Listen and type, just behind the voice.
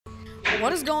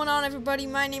What is going on, everybody?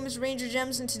 My name is Ranger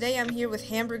Gems, and today I'm here with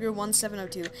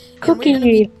hamburger1702, and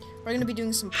Cookie. we're gonna be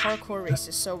doing some parkour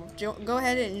races. So go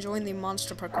ahead and join the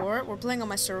monster parkour. We're playing on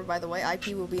my server, by the way.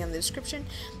 IP will be in the description.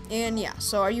 And yeah,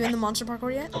 so are you in the monster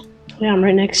parkour yet? Yeah, I'm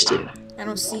right next to you. I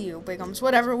don't see you, Bigums.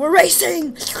 Whatever. We're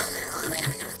racing.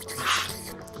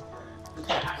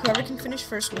 Whoever can finish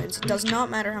first wins. It does not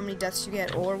matter how many deaths you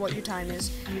get or what your time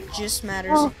is. Just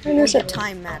matters. Your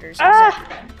time matters.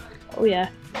 Exactly. Oh yeah.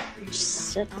 I'm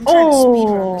trying to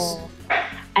speedrun this.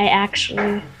 I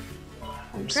actually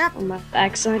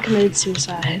accidentally committed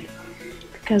suicide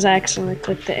because I accidentally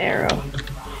clicked the arrow.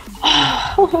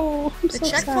 Oh, I'm the so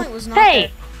checkpoint sad. was not Hey,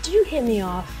 there. did you hit me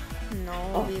off?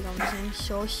 No, I'm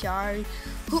so sorry.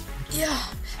 Yeah,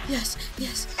 yes.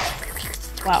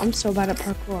 Wow, I'm so bad at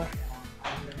parkour.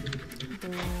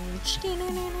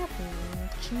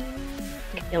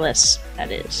 Ridiculous,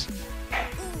 that is.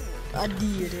 I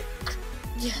did it.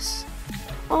 Yes.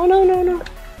 Oh no.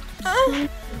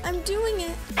 I'm doing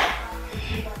it.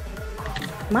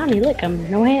 Mommy, look, I'm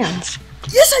no hands.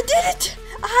 Yes, I did it!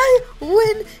 I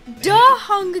win the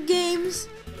Hunger Games.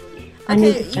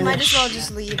 Okay, you might as well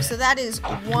just leave. So that is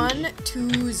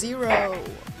 1-2-0.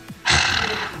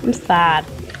 I'm sad.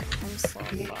 I'm so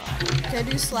sad. Okay,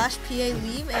 do /PA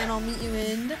leave, and I'll meet you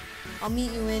in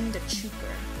the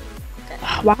Chooper. Okay.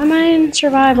 Why am I in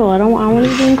survival? I want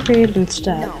to be in creative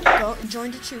instead. No, go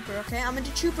join the Chooper. Okay, I'm in the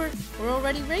Chooper. We're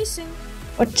already racing.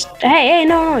 What? Hey,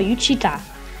 no, you cheetah.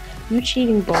 You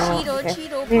cheating ball.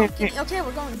 Cheeto, pumpkin. Okay,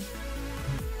 we're going.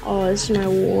 Oh, this is my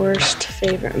worst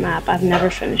favorite map. I've never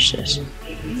finished this.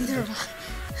 Neither have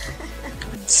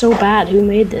It's so bad. Who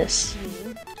made this?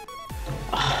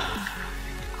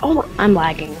 Oh, I'm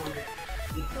lagging.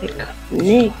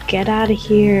 Nick, get out of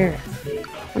here.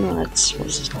 Oh, no, that's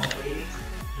what's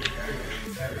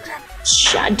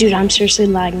dude, I'm seriously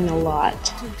lagging a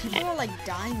lot. Dude, people are like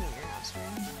dying in your house,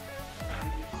 man.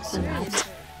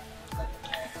 Seriously.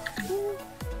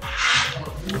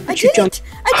 I did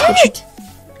it!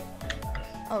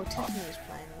 Oh, Tiffany is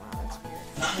playing. Wow, that's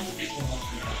weird.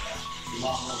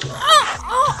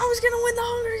 Oh, I was gonna win the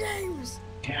Hunger Games!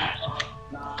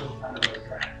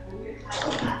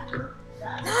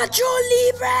 Nacho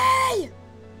Libre!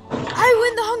 I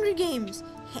win the Hunger Games!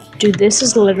 Dude, this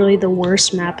is literally the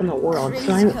worst map in the world.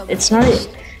 It's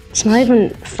not even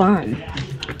fun.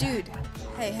 Dude,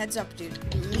 hey, heads up, dude.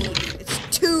 Leave. It's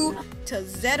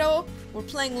 2-0. We're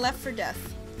playing Left 4 Death.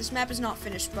 This map is not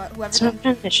finished, but whoever it's not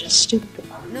finished. It's stupid.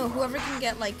 No, whoever can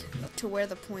get like to where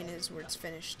the point is, where it's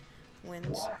finished,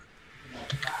 wins.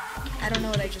 I don't know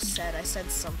what I just said. I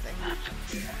said something.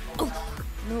 Oh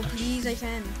no, please, I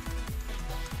can.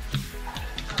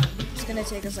 It's gonna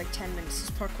take us like 10 minutes. This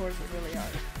parkour is really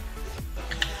hard.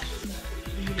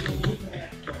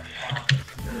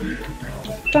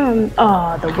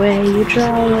 The way you draw.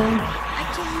 I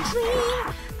can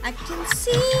dream. I can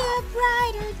see a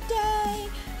brighter day.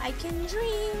 I can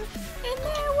dream in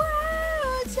their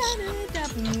worlds.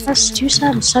 That's too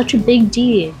sad. Such a big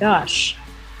D. Gosh.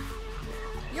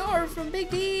 You're from Big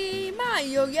D,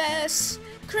 Mayo, yes.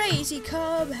 Crazy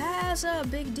Cub has a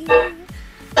big D.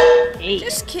 Hey.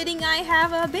 Just kidding, I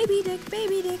have a baby dick.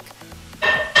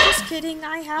 Just kidding,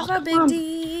 I have a big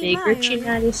D. Big Richie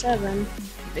 97.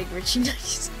 Big Richie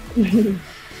 97.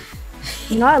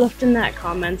 You know, I left in that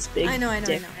comments, big I know.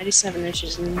 dick 97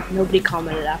 inches, and nobody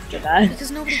commented after that. Because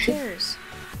nobody cares.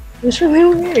 It was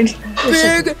really weird.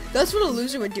 Big. That's what a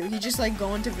loser would do. He'd just like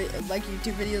go into like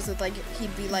YouTube videos with like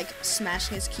he'd be like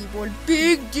smashing his keyboard.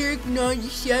 Big dick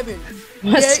 97.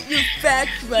 Get your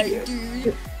facts right,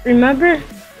 dude. Remember,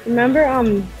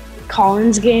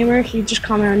 Collins Gamer? He just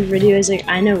commented on the video. He's like,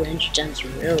 I know Ranger Gems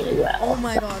really well. Oh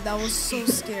my god, that was so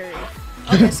scary.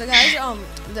 Okay, so guys,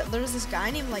 there was this guy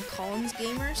named like Collins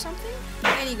Gamer or something,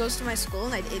 and he goes to my school,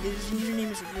 and his username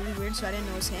is really weird, so I didn't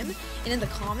know it was him. And in the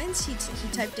comments, he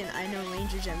typed in, I know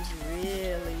Ranger Gems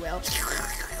really well.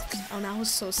 Oh, and I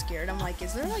was so scared. I'm like,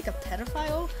 is there like a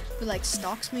pedophile who like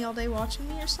stalks me all day watching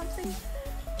me or something?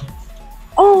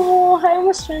 Oh, I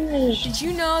almost finished. Did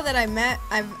you know that I've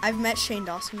met Shane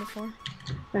Dawson before?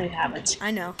 No, you haven't.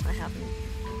 I know, I haven't.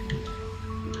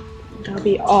 That'll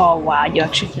be. Oh wow, you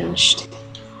actually finished.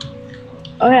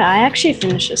 Oh yeah, I actually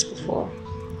finished this before.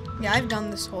 Yeah, I've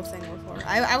done this whole thing before.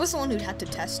 I was the one who had to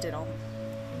test it all.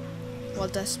 Well,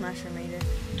 Death Smasher made it.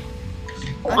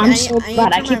 Okay, I'm so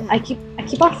glad. I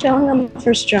keep on failing on the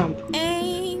first jump.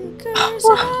 Anchors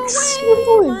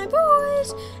away, my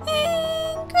boys.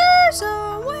 Anchors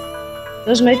away.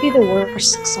 Those might be the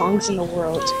worst songs in the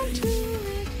world.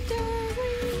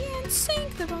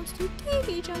 Sink the boats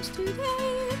today, jumps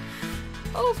today.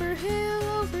 Over hill,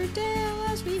 over dale,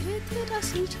 as we hit the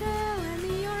dusty trail, and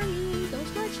the army goes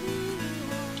marching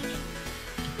along.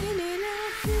 In and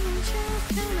out, through the shell,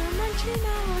 counter munching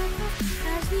our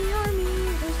as the army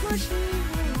goes marching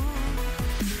along.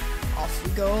 Off we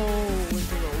go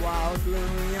into the wild blue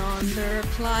yonder,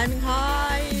 climbing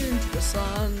high into the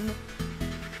sun.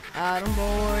 Adam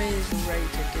boys, ready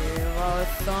to give our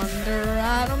thunder.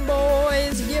 Adam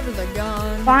boys, give her the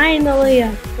gun. Finally,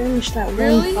 I finished that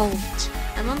Really? one bolt.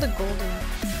 I'm on the golden.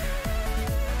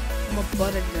 I'm a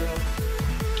butted girl.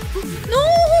 No!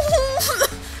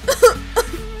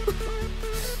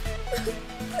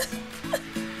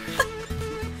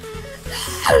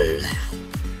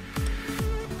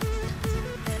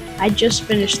 I just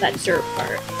finished that dirt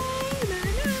part.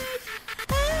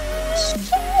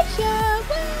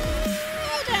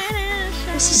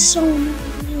 This is so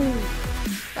annoying.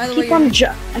 By the I way,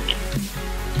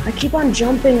 keep on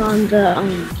jumping on the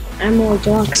emerald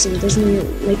blocks and it doesn't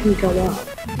even make me go up.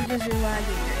 because you're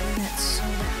lagging, your internet's so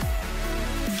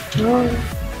bad. Oh.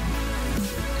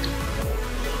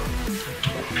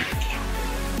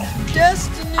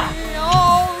 Destiny,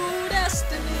 oh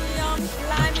destiny, I'm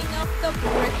climbing up the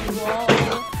brick wall.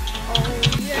 Oh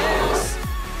yes.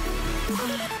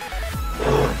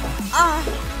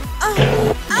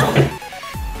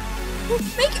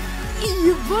 Make it,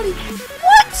 you buddy.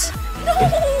 What? No!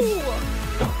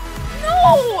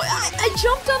 No! I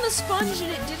jumped on the sponge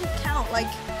and it didn't count. Like,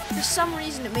 for some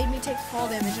reason it made me take fall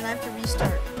damage and I have to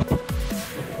restart.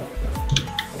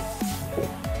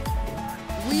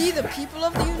 We, the people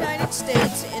of the United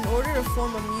States, in order to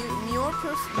form a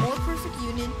more perfect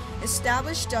union,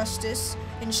 establish justice,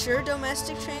 ensure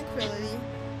domestic tranquility,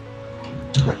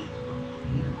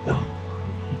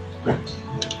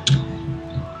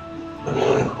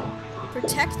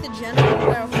 protect the general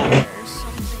welfare, or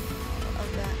something of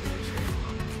that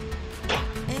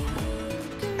nature.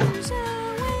 Anchors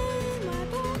away my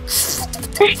boat.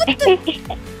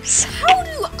 How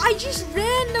do I just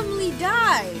randomly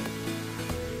die?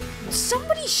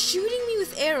 Somebody's shooting me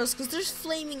with arrows because there's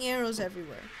flaming arrows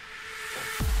everywhere.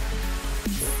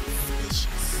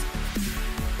 Delicious.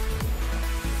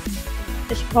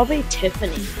 It's probably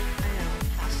Tiffany. I know.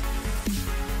 Pasta.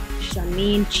 She's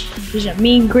a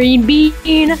mean green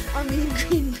bean. I mean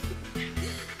green bean.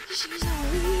 She's a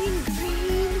mean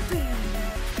green bean.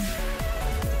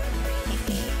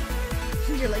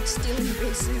 You're like stealing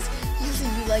bases. Usually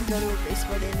you like go to a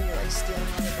baseball game and you're like stealing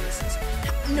all the bases.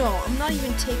 No, I'm not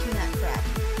even taking that crap.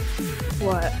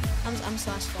 What? I'm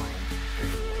slash flying.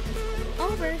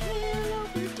 Over hill,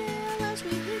 over dale, as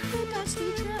we hit the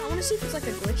dusty trail. I want to see if it's like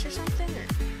a glitch or something. Or...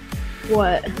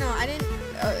 What? No, I didn't.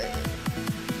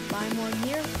 Buy more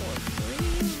gear for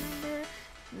free. Remember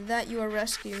that you are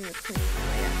rescuing the queen.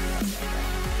 Oh, yeah.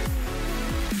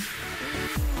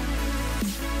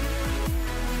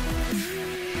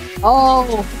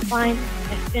 Oh, fine.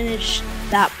 I finished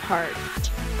that part.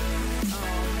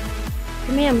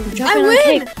 Come here, I'm jumping I on win!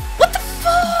 cake. What the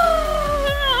fuck?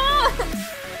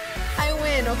 I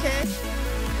win, okay?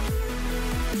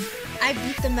 I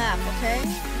beat the map, okay?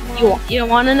 You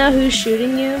want to know who's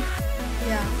shooting you?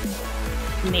 Yeah.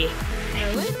 Me.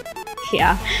 Really?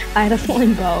 Yeah. I had a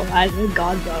flaming bow. I had a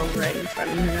god bow right in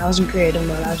front of me. I was in creative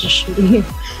mode. I was just shooting you.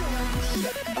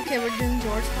 Okay, we're doing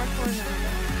George Parkour now.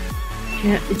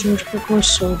 Yeah, George Parkour is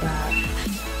so bad.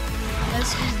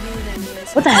 Let's just do it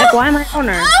anyways. What the heck? Why am I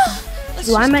owner?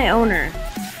 Why am Let's I owner?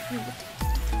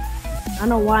 I don't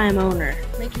know why I'm owner.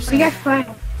 make yourself. You fine.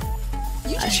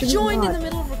 You I just should've joined in not. the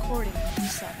middle of recording. You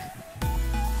suck. I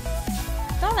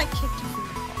thought I kicked you from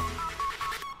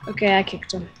the Okay, I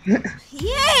kicked him. car.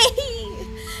 Yay!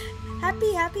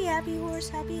 Happy, happy, happy horse.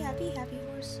 Happy, happy, happy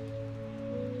horse.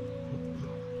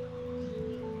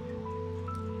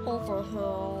 Over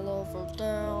hill, over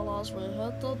dale, as we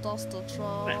hit the dusty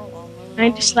trail.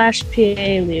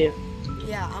 90/PA live.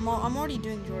 Yeah, I'm already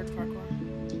doing George Parkour.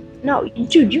 No,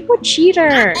 dude, you're a cheater.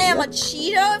 I am a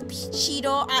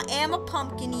Cheeto. I am a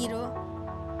pumpkin eater.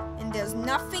 And there's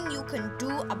nothing you can do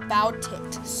about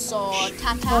it. So,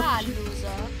 ta-ta,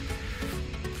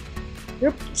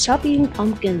 loser. Stop eating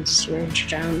pumpkins, George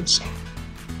Jones.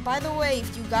 By the way,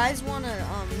 if you guys want to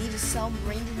me to sell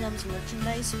Ranger Drums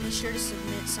merchandise, be sure to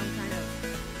submit some kind of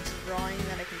drawing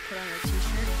that I can put on a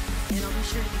t-shirt. And I'll be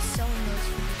sure to be selling those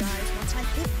for you guys once I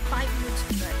hit 500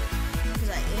 subscribers. Because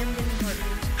I am getting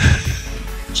partners.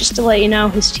 Just to let you know,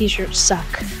 his t-shirts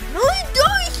suck. No, you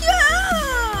don't! Shut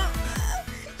up!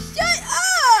 Shut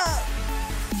up!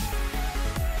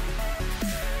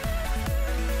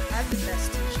 I have the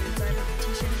best t-shirts. I have a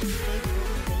t-shirt with big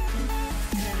golden bacon,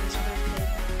 and then there's other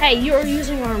big... Hey, you're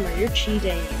using armor. You're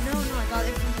cheating. No, I got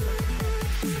it from the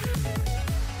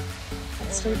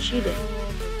still cheating.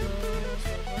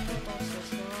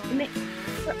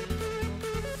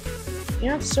 You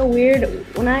know, it's so weird.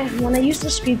 When I use the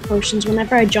speed potions,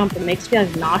 whenever I jump, it makes me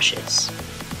like nauseous.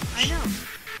 I know.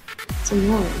 It's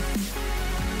annoying.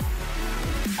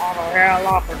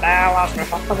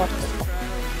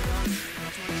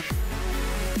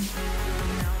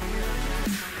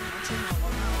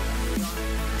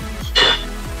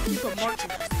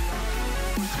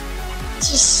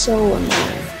 It's just so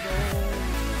annoying.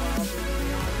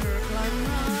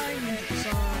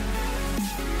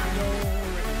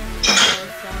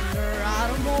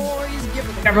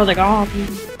 Everyone's like, oh.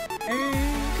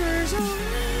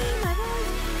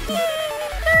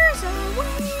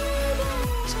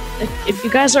 If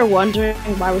you guys are wondering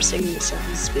why we're singing this song,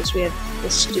 it's because we have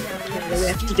this stupid thing that we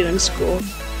have to do in school.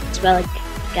 It's about like,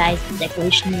 guys, the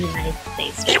Declaration of the United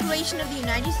States. Declaration of the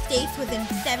United States was in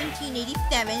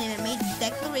 1787, and it made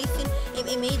declaration.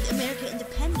 It made America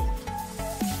independent.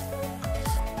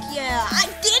 Yeah, I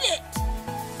did it.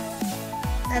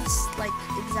 That's like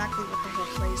exactly what the whole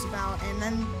play is about. And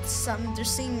then they're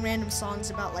singing random songs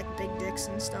about like big dicks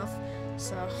and stuff.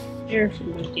 So. You're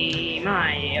from D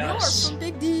Mayo. You're from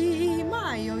Big D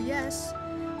Mayo, yes.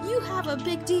 You have a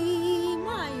Big D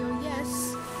Mayo,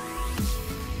 yes.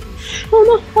 Oh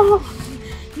no!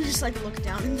 You just like look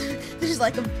down and there's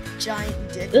like a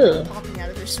giant dick popping out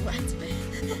of their sweat.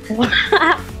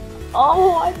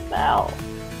 Oh, I fell.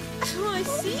 Oh, I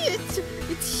see it.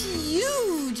 It's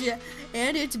huge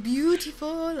and it's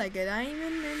beautiful like a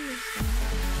diamond in the sun.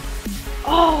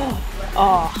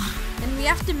 Oh. And we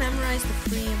have to memorize the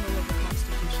preamble of the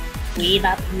Constitution. We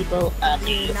the people of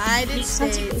the United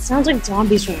States. It sounds like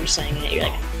zombies when you're saying it. You're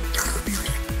like,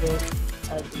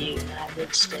 of the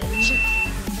United States.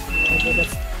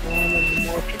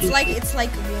 It's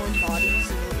like warm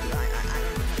bodies. I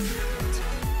don't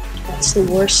know. That's the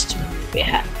worst movie.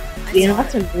 You know,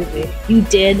 that's a movie. You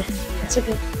did. Yeah.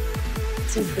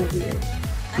 It's a weird.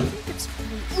 I think it's.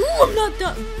 Ooh, I'm not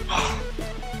done.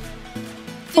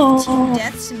 15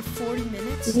 deaths in 40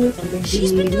 minutes.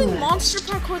 She's been doing monster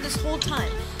parkour this whole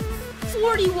time.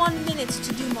 41 minutes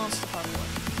to do monster parkour.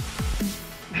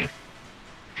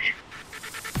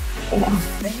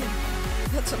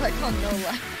 That's what I call no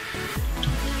life.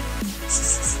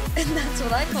 And that's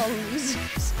what I call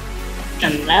losers.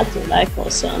 And that's what I call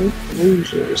some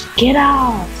losers. Get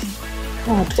out!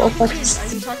 God, Are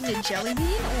you talking to Jelly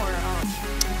Bean or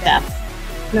Beth?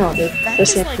 No, they're the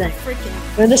same like thing. Freaking...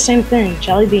 They're the same thing.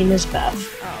 Jelly Bean is Beth.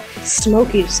 Oh.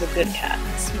 Smokey's the good cat.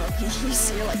 Smokey, you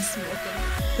see her like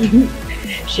smoking.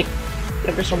 She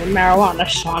give her some marijuana,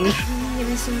 son. Give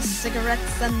me some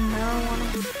cigarettes and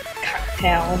marijuana.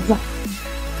 Cocktails.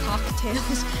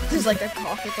 Cocktails? There's like a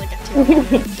cock with like a tail.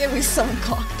 Give me some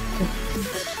cocktail.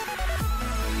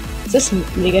 Is this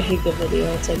mega hate the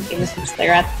video? It's like, give me some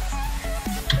cigarettes.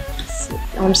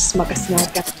 I want to smoke a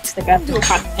cigarette and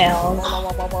cocktails.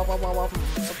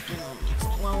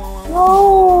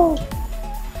 No!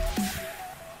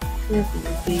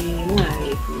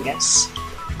 Yes.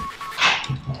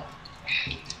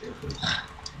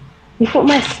 You put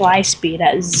my fly speed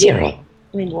at 0.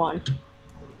 I mean 1.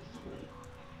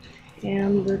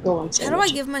 And we're going. How do I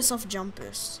give myself jump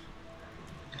boost?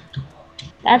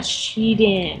 That's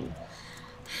cheating.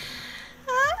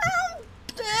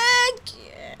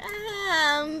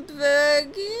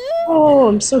 Hamburger. Oh,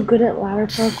 I'm so good at ladder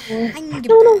parkour.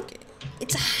 Hamburger.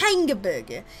 It's a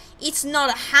hamburger. It's not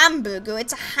a hamburger,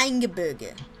 it's a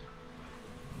hamburger.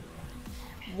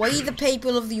 We the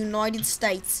people of the United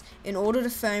States, in order to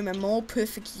form a more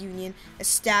perfect union,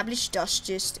 establish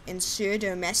justice, ensure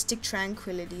domestic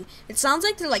tranquility. It sounds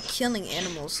like they're like killing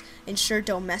animals. Ensure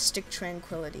domestic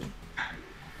tranquility.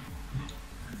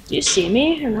 Do you see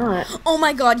me or not? Oh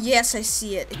my god, yes, I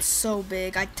see it. It's so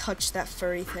big. I touched that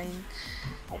furry thing.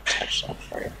 I touched that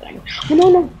furry thing. Oh,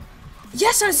 no.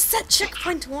 Yes, I was set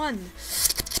checkpoint 1.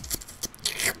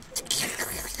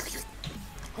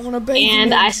 I wanna break.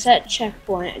 And I set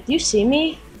checkpoint. Do you see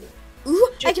me?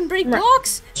 Ooh, I can break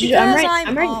blocks.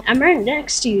 I'm right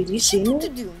next to you. Do you see me?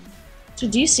 So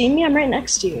do you see me? I'm right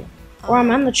next to you. Or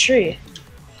I'm on the tree.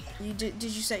 You did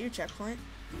you set your checkpoint?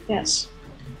 Yes.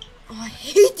 Oh, I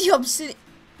hate the obsidian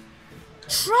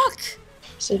truck.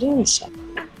 Obsidian suck.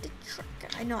 The truck.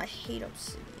 I know I hate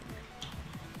obsidian.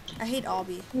 I hate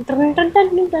obby.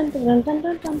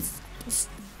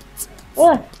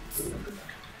 What?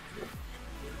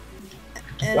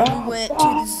 And we went to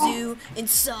the zoo and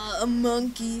saw a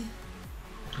monkey.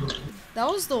 That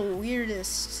was the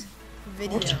weirdest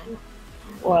video.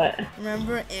 What?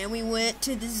 Remember? And we went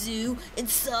to the zoo and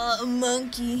saw a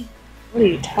monkey. What are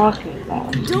you talking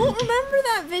about? Don't remember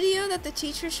that video that the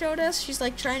teacher showed us? She's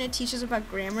like trying to teach us about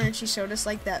grammar, and she showed us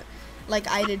like that, like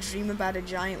I had a dream about a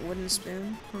giant wooden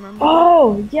spoon. Remember?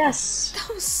 Oh, yes.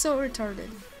 That was so retarded.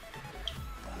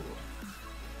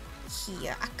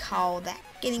 Yeah, I call that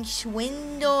getting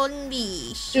swindled and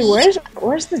beast. Dude,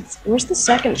 where's the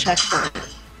second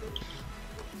checkpoint?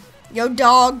 Yo,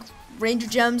 dog. Ranger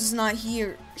Gems is not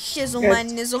here. Shizzle my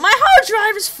nizzle. My hard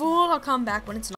drive is full. I'll come back when it's not.